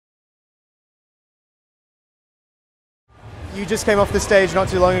you just came off the stage not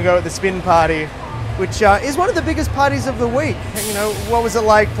too long ago at the Spin Party, which is one of the biggest parties of the week. You know, what was it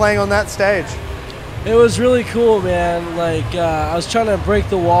like playing on that stage? It was really cool, man. Like, I was trying to break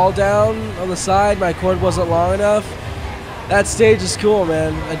the wall down on the side. My cord wasn't long enough. That stage is cool,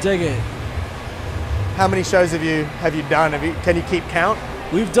 man. I dig it. How many shows have you done? Can you keep count?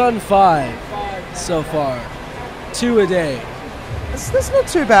 We've done 5 so far. 2 a day. That's not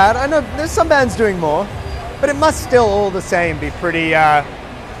too bad. I know there's some bands doing more, but it must still all the same be pretty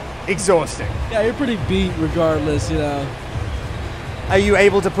exhausting. Yeah, you're pretty beat regardless, you know. Are you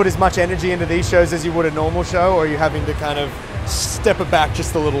able to put as much energy into these shows as you would a normal show, or are you having to kind of step it back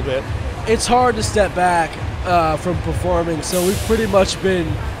just a little bit? It's hard to step back from performing, so we've pretty much been,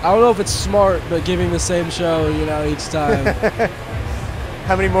 I don't know if it's smart, but giving the same show, you know, each time.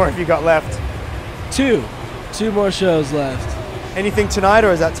 How many more have you got left? 2 more shows left. Anything tonight,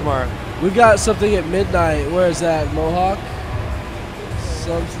 or is that tomorrow? We've got something at midnight. Where is that? Mohawk?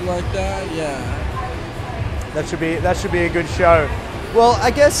 Something like that, yeah. That should be a good show. Well,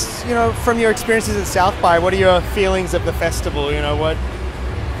 I guess, you know, from your experiences at South by, what are your feelings of the festival? You know, what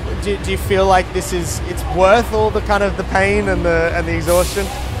do you feel like it's worth all the kind of the pain and the exhaustion?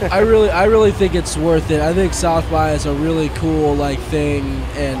 I really think it's worth it. I think South by is a really cool thing,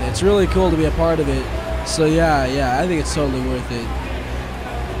 and it's really cool to be a part of it. So yeah, I think it's totally worth it.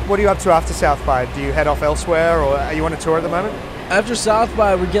 What are you up to after South by? Do you head off elsewhere, or are you on a tour at the moment? After South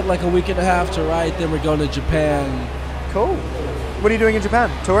by, we get like a week and a half to write, then we're going to Japan. Cool. What are you doing in Japan?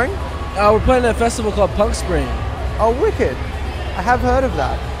 Touring? We're playing at a festival called Punk Spring. Oh, wicked. I have heard of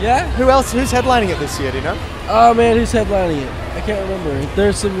that. Yeah? Who's headlining it this year, do you know? Oh man, who's headlining it? I can't remember.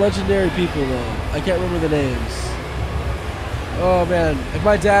 There's some legendary people though. I can't remember the names. Oh man, if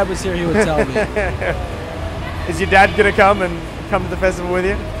my dad was here, he would tell me. Is your dad gonna come to the festival with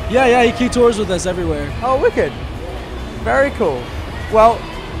you? Yeah, he tours with us everywhere. Oh, wicked. Very cool. Well,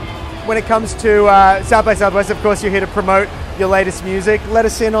 when it comes to South by Southwest, of course, you're here to promote your latest music. Let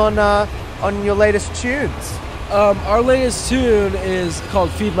us in on your latest tunes. Our latest tune is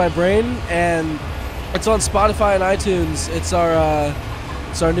called Feed My Brain, and it's on Spotify and iTunes. It's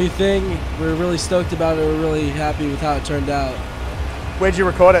our new thing. We're really stoked about it. We're really happy with how it turned out. Where'd you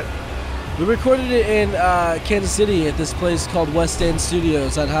record it? We recorded it in Kansas City at this place called West End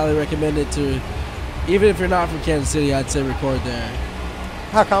Studios. I'd highly recommend it to, even if you're not from Kansas City, I'd say record there.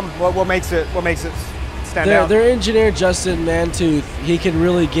 How come? What makes it stand out? Their engineer, Justin Mantooth, he can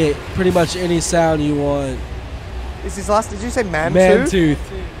really get pretty much any sound you want. Is his last, did you say Mantooth? Mantooth.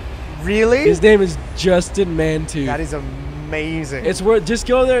 Really? His name is Justin Mantooth. That is amazing. It's worth, just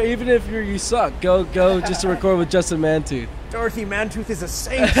go there, even if you suck. Go just to record with Justin Mantooth. Dorothy Mantooth is a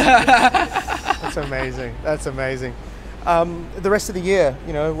saint. That's amazing. That's amazing. The rest of the year,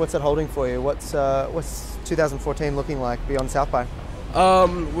 you know, what's it holding for you? What's 2014 looking like beyond South by?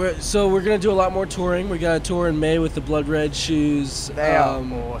 We're gonna do a lot more touring. We got a tour in May with the Blood Red Shoes. They are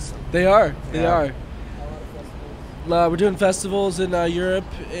awesome. They are. We're doing festivals in Europe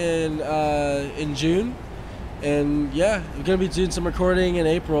in June, and yeah, we're gonna be doing some recording in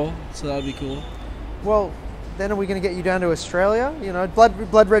April, so that'll be cool. Well, then are we gonna get you down to Australia? You know,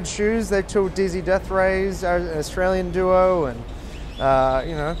 Blood Red Shoes. They toured Dizzy Death Rays, an Australian duo, and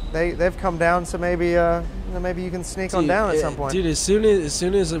you know they've come down. So maybe maybe you can sneak on down at some point. Dude, as soon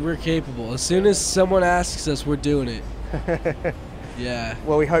as we're capable, as soon as someone asks us, we're doing it. Yeah.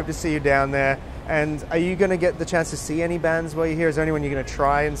 Well, we hope to see you down there. And are you going to get the chance to see any bands while you're here? Is there anyone you're going to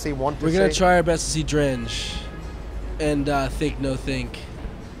try and see, want to see? We're going to try our best to see Drench and Think No Think.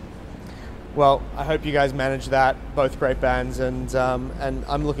 Well, I hope you guys manage that. Both great bands, and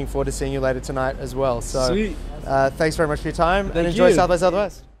I'm looking forward to seeing you later tonight as well. So, sweet. Thanks very much for your time, and Thank enjoy you. South by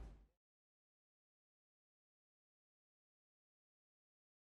Southwest.